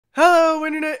Hello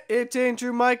Internet, it's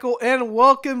AndrewMycol and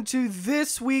welcome to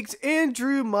this week's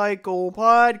AndrewMycol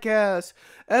Podcast,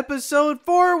 episode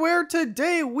 4, where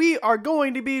today we are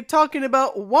going to be talking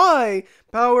about why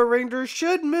Power Rangers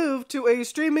should move to a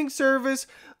streaming service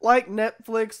like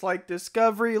Netflix, like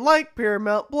Discovery, like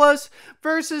Paramount Plus,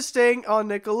 versus staying on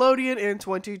Nickelodeon in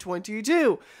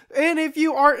 2022. And if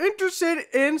you are interested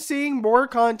in seeing more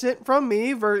content from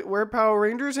me, where Power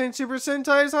Rangers and Super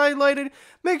Sentai is highlighted,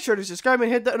 make sure to subscribe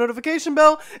and hit that notification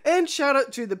bell, and shout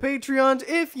out to the Patreons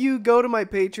if you go to my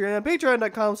Patreon,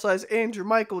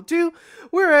 patreon.com/AndrewMycol2,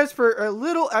 whereas for as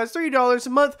little as $3 a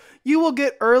month, you will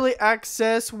get early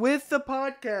access with the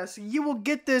podcast. You will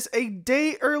get this a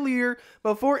day earlier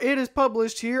before it is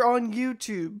published here on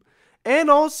YouTube. And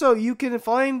also, you can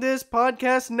find this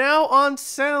podcast now on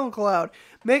SoundCloud.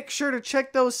 Make sure to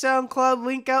check those SoundCloud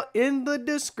link out in the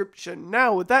description.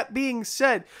 Now, with that being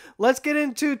said, let's get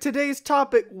into today's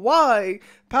topic, why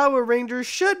Power Rangers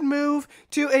should move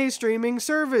to a streaming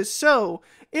service. So,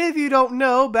 if you don't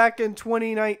know, back in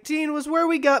 2019 was where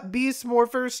we got Beast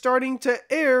Morphers starting to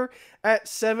air at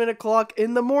 7 o'clock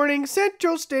in the morning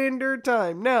Central Standard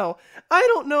Time. Now, I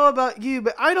don't know about you,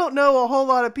 but I don't know a whole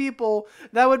lot of people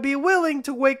that would be willing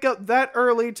to wake up that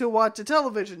early to watch a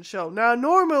television show. Now,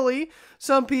 normally,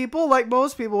 some people, like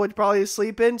most people, would probably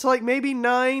sleep in to like maybe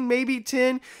 9, maybe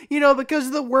 10, because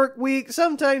of the work week.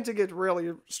 Sometimes it gets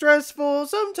really stressful.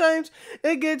 Sometimes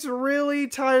it gets really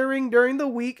tiring during the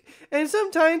week. And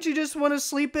sometimes you just want to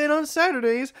sleep in on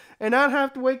Saturdays and not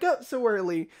have to wake up so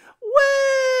early.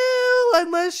 Well,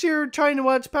 unless you're trying to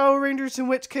watch Power Rangers, in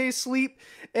which case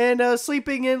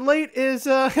sleeping in late is,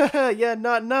 not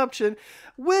an option.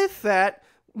 With that,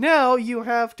 now you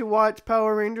have to watch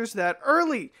Power Rangers that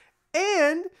early.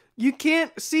 And you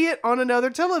can't see it on another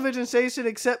television station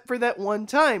except for that one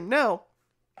time. Now,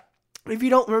 if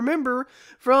you don't remember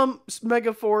from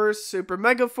Megaforce, Super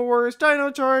Megaforce,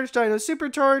 Dino Charge, Dino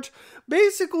Supercharge,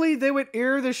 basically they would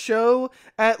air the show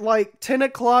at like 10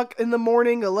 o'clock in the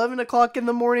morning, 11 o'clock in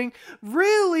the morning,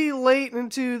 really late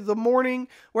into the morning,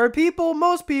 where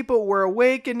most people were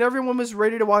awake and everyone was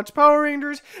ready to watch Power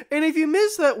Rangers. And if you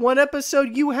missed that one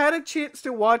episode, you had a chance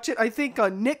to watch it, I think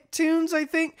on Nicktoons,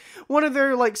 one of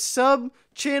their like sub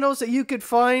channels that you could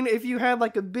find if you had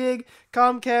like a big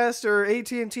Comcast or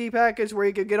AT&T package where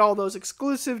you could get all those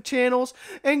exclusive channels,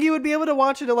 and you would be able to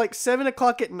watch it at like 7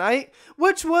 o'clock at night,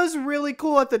 which was really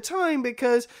cool at the time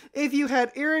because if you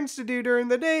had errands to do during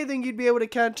the day, then you'd be able to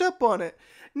catch up on it.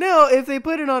 Now, if they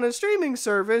put it on a streaming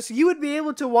service, you would be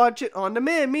able to watch it on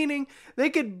demand, meaning they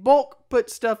could bulk put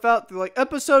stuff out there, like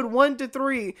episode 1 to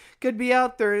 3 could be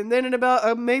out there, and then in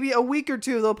about maybe a week or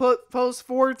two, they'll post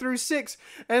 4 through 6,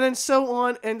 and then so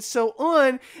on and so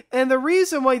on. And the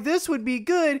reason why this would be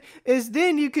good is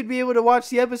then you could be able to watch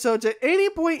the episodes at any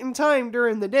point in time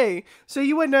during the day, so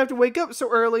you wouldn't have to wake up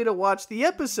so early to watch the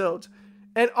episodes.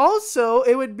 And also,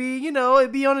 it would be,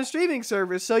 it'd be on a streaming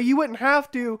service, so you wouldn't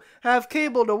have to have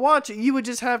cable to watch it. You would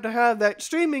just have to have that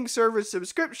streaming service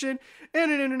subscription and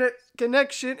an internet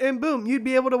connection, and boom, you'd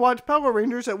be able to watch Power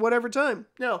Rangers at whatever time.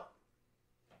 Now,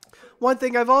 one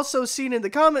thing I've also seen in the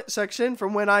comment section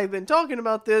from when I've been talking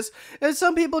about this is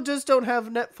some people just don't have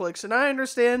Netflix, and I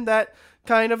understand that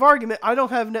kind of argument. I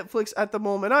don't have Netflix at the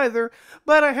moment either,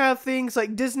 but I have things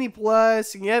like Disney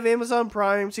Plus, and you have Amazon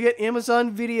Prime, so you get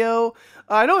Amazon Video.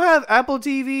 I don't have Apple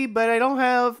TV, but I don't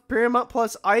have Paramount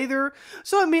Plus either.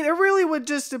 So, it really would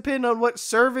just depend on what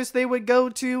service they would go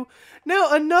to.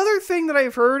 Now, another thing that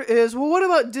I've heard is, well, what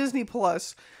about Disney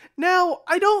Plus? Now,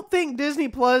 I don't think Disney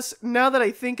Plus, now that I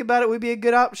think about it, would be a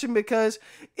good option, because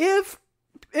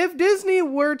if Disney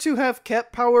were to have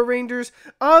kept Power Rangers,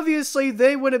 obviously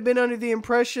they would have been under the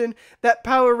impression that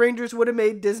Power Rangers would have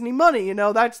made Disney money.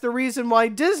 That's the reason why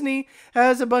Disney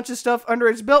has a bunch of stuff under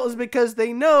its belt, is because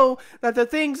they know that the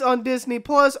things on Disney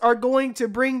Plus are going to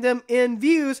bring them in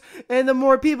views, and the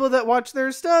more people that watch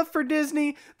their stuff for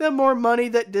Disney, the more money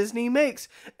that Disney makes.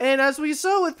 And as we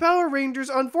saw with Power Rangers,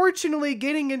 unfortunately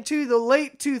getting into the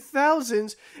late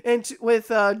 2000s and with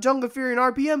Jungle Fury and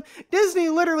RPM, Disney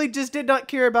literally just did not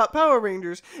care about Power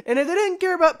Rangers. And if they didn't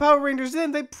care about Power Rangers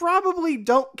then, they probably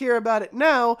don't care about it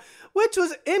now, which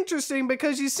was interesting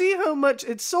because you see how much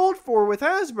it sold for with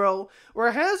Hasbro,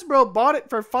 where Hasbro bought it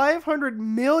for $500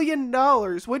 million,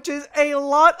 which is a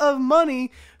lot of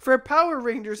money for Power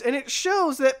Rangers, and it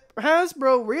shows that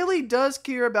Hasbro really does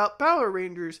care about Power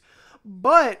Rangers.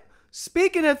 But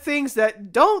speaking of things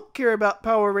that don't care about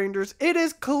Power Rangers, it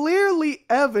is clearly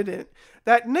evident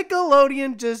that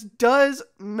Nickelodeon just does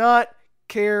not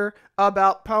care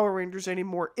about Power Rangers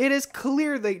anymore. It is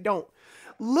clear they don't.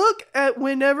 look at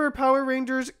whenever Power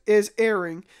Rangers is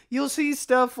airing. You'll see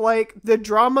stuff like the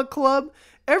Drama Club.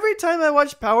 Every time I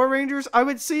watch Power Rangers, I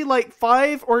would see like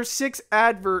 5 or 6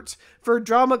 adverts for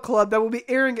Drama Club that will be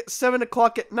airing at 7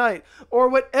 o'clock at night, or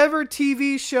whatever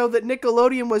TV show that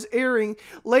Nickelodeon was airing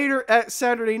later at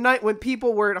Saturday night when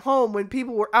people were at home, when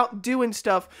people were out doing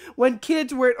stuff, when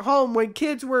kids were at home, when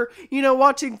kids were,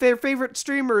 watching their favorite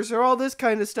streamers or all this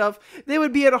kind of stuff. They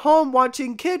would be at home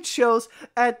watching kids shows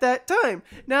at that time.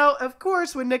 Now, of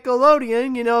course, with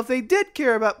Nickelodeon, if they did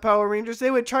care about Power Rangers, they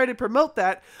would try to promote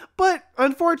that, but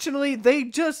unfortunately, they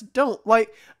just don't.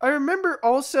 Like, I remember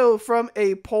also from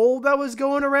a poll that was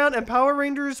going around, and Power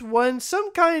Rangers won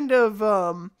some kind of,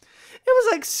 it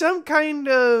was like some kind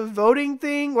of voting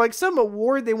thing, like some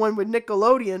award they won with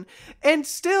Nickelodeon, and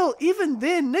still, even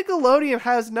then, Nickelodeon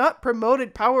has not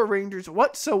promoted Power Rangers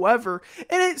whatsoever,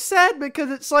 and it's sad because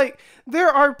it's like, there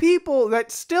are people that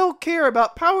still care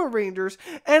about Power Rangers,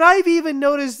 and I've even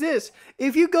noticed this.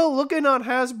 If you go looking on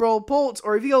Hasbro Pulse,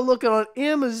 or if you go looking on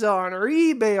Amazon, or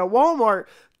eBay, or Walmart,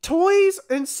 toys,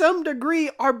 in some degree,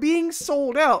 are being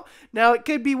sold out. Now, it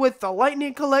could be with the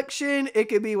Lightning Collection. It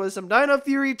could be with some Dino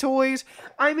Fury toys.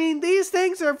 I mean, these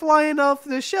things are flying off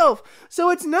the shelf.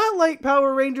 So it's not like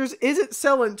Power Rangers isn't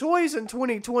selling toys in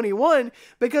 2021,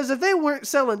 because if they weren't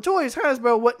selling toys,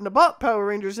 Hasbro wouldn't have bought Power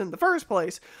Rangers in the first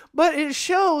place. But it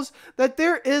shows that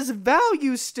there is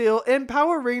value still in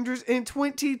Power Rangers in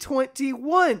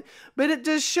 2021. But it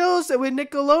just shows that with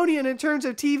Nickelodeon, in terms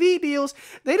of TV deals,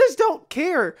 they just don't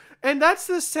care. And that's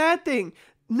the sad thing.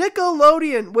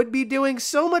 Nickelodeon would be doing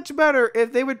so much better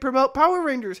if they would promote Power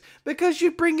Rangers, because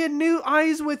you bring in new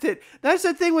eyes with it. That's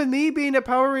the thing with me being a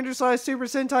Power Rangers / Super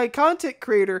Sentai content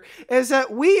creator, is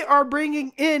that we are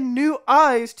bringing in new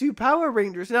eyes to Power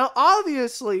Rangers. Now,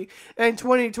 obviously, in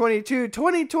 2022,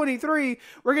 2023,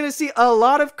 we're going to see a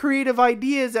lot of creative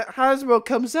ideas that Hasbro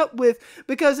comes up with,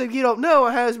 because if you don't know,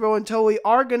 Hasbro and Toei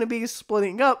are going to be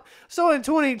splitting up. So in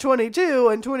 2022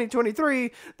 and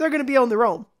 2023, they're going to be on their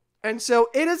own. And so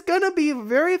it is going to be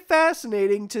very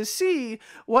fascinating to see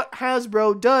what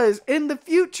Hasbro does in the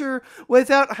future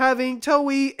without having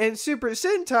Toei and Super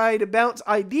Sentai to bounce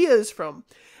ideas from.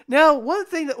 Now, one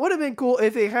thing that would have been cool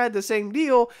if they had the same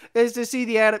deal is to see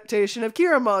the adaptation of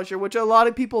Kiramager, which a lot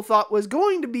of people thought was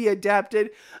going to be adapted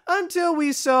until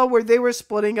we saw where they were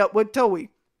splitting up with Toei.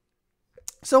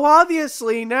 So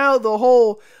obviously now the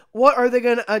whole what are they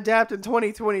going to adapt in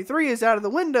 2023 is out of the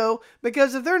window,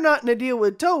 because if they're not in a deal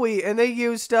with Toei and they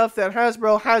use stuff that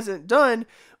Hasbro hasn't done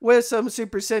with some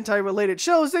Super Sentai related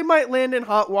shows, they might land in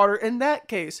hot water in that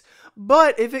case.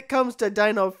 But if it comes to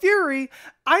Dino Fury,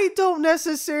 I don't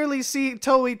necessarily see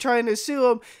Toei trying to sue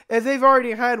them if they've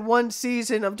already had one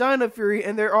season of Dino Fury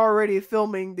and they're already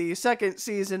filming the second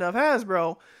season of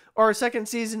Hasbro. Or second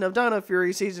season of Dino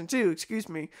Fury, season 2, excuse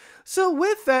me. So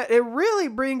with that, it really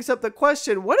brings up the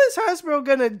question, what is Hasbro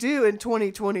going to do in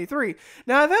 2023?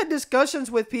 Now, I've had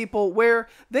discussions with people where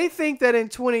they think that in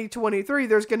 2023,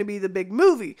 there's going to be the big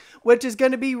movie, which is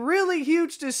going to be really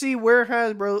huge to see where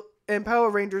Hasbro and Power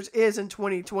Rangers is in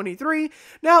 2023.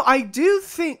 Now, I do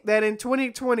think that in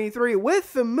 2023,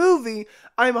 with the movie,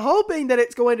 I'm hoping that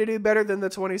it's going to do better than the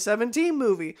 2017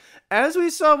 movie. As we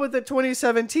saw with the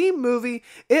 2017 movie,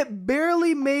 it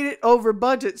barely made it over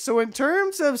budget. So in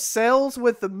terms of sales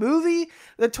with the movie,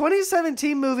 the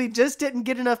 2017 movie just didn't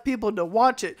get enough people to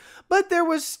watch it. But there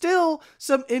was still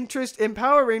some interest in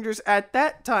Power Rangers at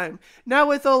that time. Now,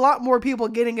 with a lot more people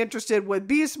getting interested with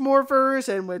Beast Morphers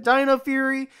and with Dino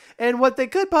Fury, and what they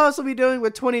could possibly be doing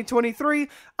with 2023,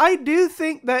 I do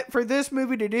think that for this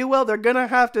movie to do well, they're going to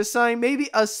have to sign maybe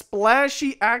a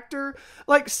splashy actor,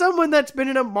 like someone that's been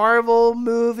in a Marvel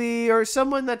movie or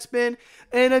someone that's been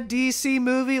in a DC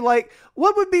movie. Like,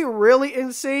 what would be really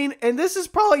insane, and this is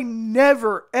probably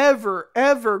never, ever,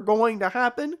 ever going to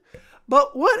happen,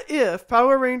 but what if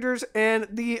Power Rangers and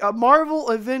the Marvel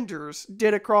Avengers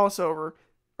did a crossover?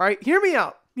 All right, hear me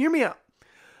out.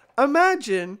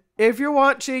 Imagine if you're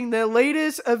watching the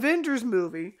latest Avengers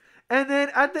movie, and then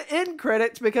at the end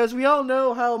credits, because we all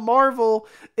know how Marvel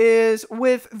is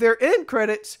with their end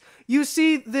credits, you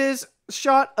see this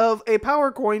shot of a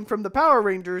power coin from the Power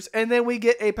Rangers, and then we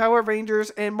get a Power Rangers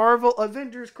and Marvel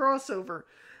Avengers crossover.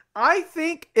 I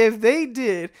think if they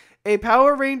did a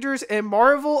Power Rangers and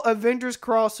Marvel Avengers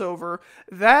crossover,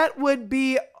 that would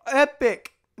be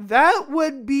epic. That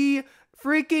would be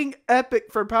freaking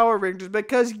epic for Power Rangers,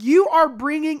 because you are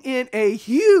bringing in a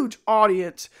huge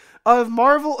audience of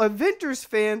Marvel Avengers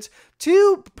fans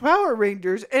to Power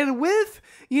Rangers, and with,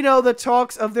 the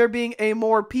talks of there being a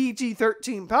more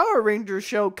PG-13 Power Rangers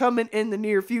show coming in the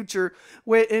near future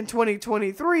in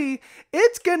 2023,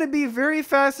 it's going to be very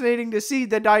fascinating to see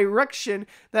the direction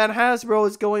that Hasbro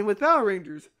is going with Power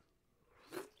Rangers.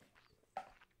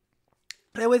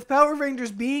 And with Power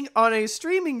Rangers being on a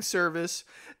streaming service,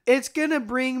 it's going to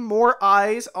bring more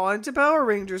eyes onto Power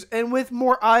Rangers. And with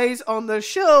more eyes on the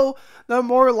show, the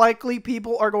more likely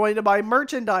people are going to buy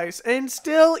merchandise. And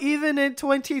still, even in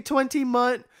 2020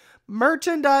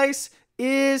 merchandise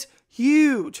is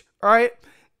huge, alright?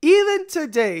 Even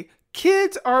today,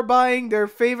 kids are buying their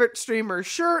favorite streamer's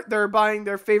shirt, they're buying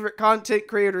their favorite content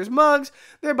creators' mugs,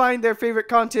 they're buying their favorite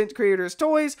content creators'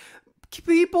 toys.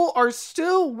 People are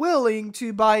still willing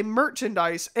to buy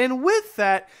merchandise, and with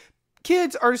that,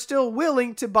 kids are still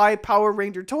willing to buy Power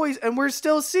Ranger toys, and we're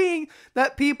still seeing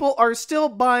that people are still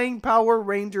buying Power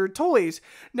Ranger toys.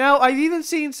 Now, I've even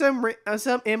seen some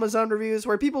Amazon reviews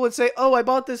where people would say, oh, I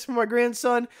bought this for my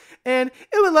grandson, and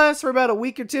it would last for about a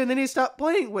week or two, and then he stopped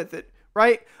playing with it,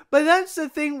 right? But that's the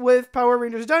thing with Power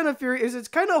Rangers Dino Fury, is it's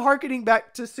kind of harkening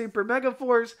back to Super Mega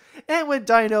Force, and with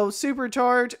Dino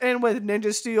Supercharge, and with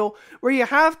Ninja Steel, where you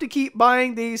have to keep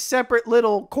buying these separate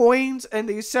little coins and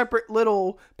these separate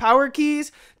little power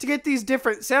keys to get these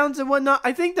different sounds and whatnot.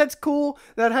 I think that's cool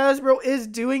that Hasbro is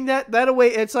doing that. That way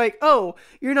it's like, oh,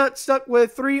 you're not stuck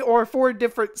with 3 or 4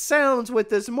 different sounds with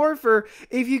this morpher.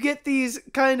 If you get these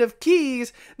kind of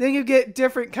keys, then you get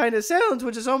different kind of sounds,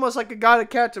 which is almost like a gotta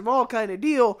catch 'em all kind of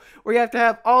deal, where you have to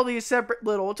have all these separate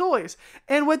little toys.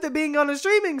 And with it being on a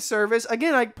streaming service,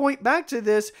 again, I point back to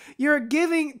this, you're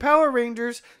giving Power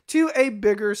Rangers to a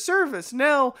bigger service.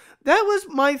 Now, that was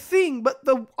my thing, but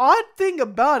the odd thing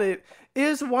about it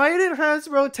is, why did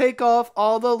Hasbro take off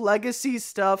all the legacy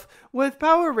stuff with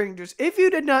Power Rangers? If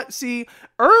you did not see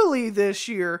early this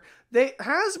year,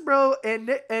 Hasbro and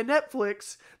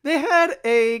Netflix, they had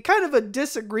a kind of a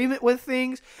disagreement with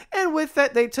things, and with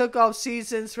that they took off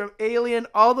seasons from Alien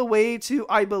all the way to,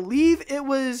 I believe it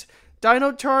was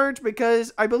Dino Charge,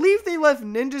 because I believe they left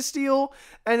Ninja Steel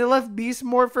and they left Beast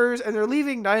Morphers, and they're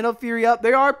leaving Dino Fury up.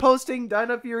 They are posting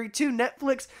Dino Fury to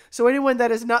Netflix, so anyone that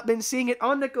has not been seeing it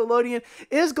on Nickelodeon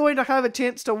is going to have a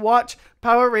chance to watch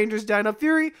Power Rangers Dino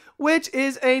Fury, which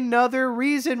is another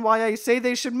reason why I say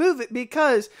they should move it,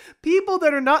 because people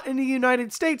that are not in the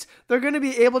United States, they're going to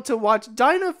be able to watch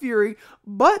Dino Fury.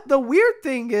 But the weird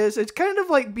thing is, it's kind of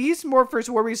like Beast Morphers,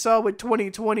 where we saw with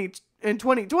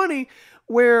 2020,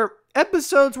 where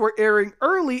episodes were airing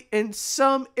early in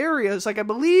some areas. Like, I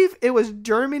believe it was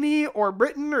Germany or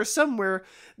Britain or somewhere.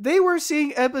 They were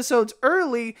seeing episodes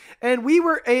early, and we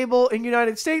were able in the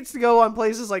United States to go on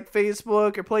places like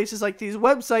Facebook or places like these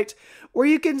websites where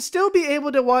you can still be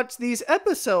able to watch these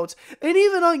episodes. And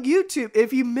even on YouTube,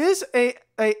 if you miss a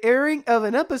airing of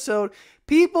an episode,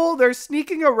 people, they're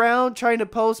sneaking around trying to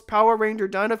post Power Ranger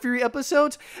Dino Fury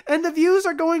episodes, and the views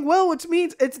are going well, which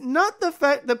means it's not the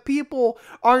fact that people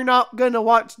are not going to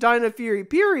watch Dino Fury,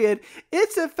 period.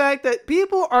 It's the fact that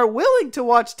people are willing to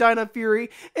watch Dino Fury.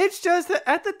 It's just that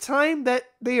at the time that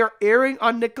they are airing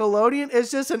on Nickelodeon,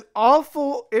 it's just an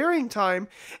awful airing time.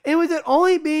 And with it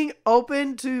only being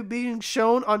open to being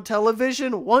shown on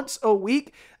television once a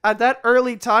week, at that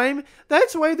early time,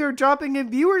 that's why they're dropping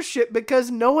in viewership, because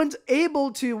no one's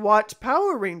able to watch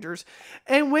Power Rangers.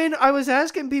 And when I was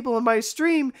asking people in my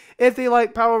stream if they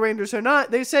like Power Rangers or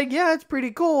not, they said, yeah, it's pretty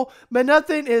cool, but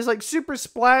nothing is like super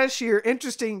splashy or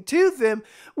interesting to them,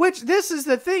 which this is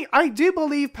the thing. I do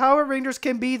believe Power Rangers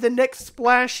can be the next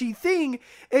splashy thing.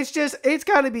 It's just, it's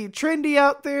got to be trendy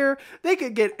out there. They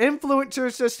could get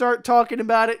influencers to start talking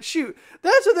about it. Shoot,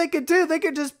 that's what they could do. They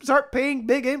could just start paying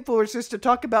big influencers to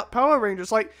talk about Power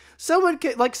Rangers. Like someone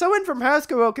from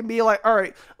Hasbro can be like, all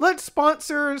right, let's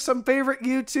sponsor some favorite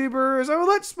YouTubers, or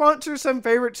let's sponsor some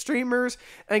favorite streamers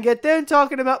and get them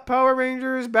talking about Power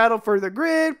Rangers, Battle for the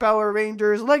Grid, Power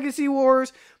Rangers Legacy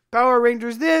Wars, Power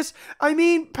Rangers this. I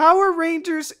mean, Power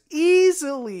Rangers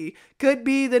easily could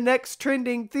be the next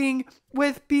trending thing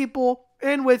with people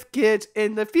and with kids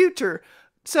in the future.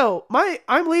 So,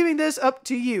 I'm leaving this up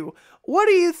to you. What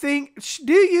do you think?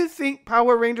 Do you think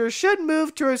Power Rangers should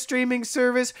move to a streaming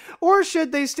service, or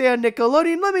should they stay on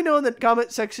Nickelodeon? Let me know in the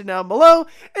comment section down below.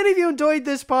 And if you enjoyed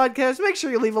this podcast, make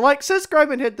sure you leave a like, subscribe,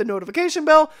 and hit the notification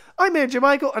bell. I'm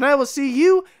AndrewMycol, and I will see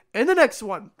you in the next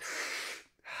one.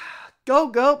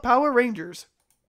 Go, Power Rangers.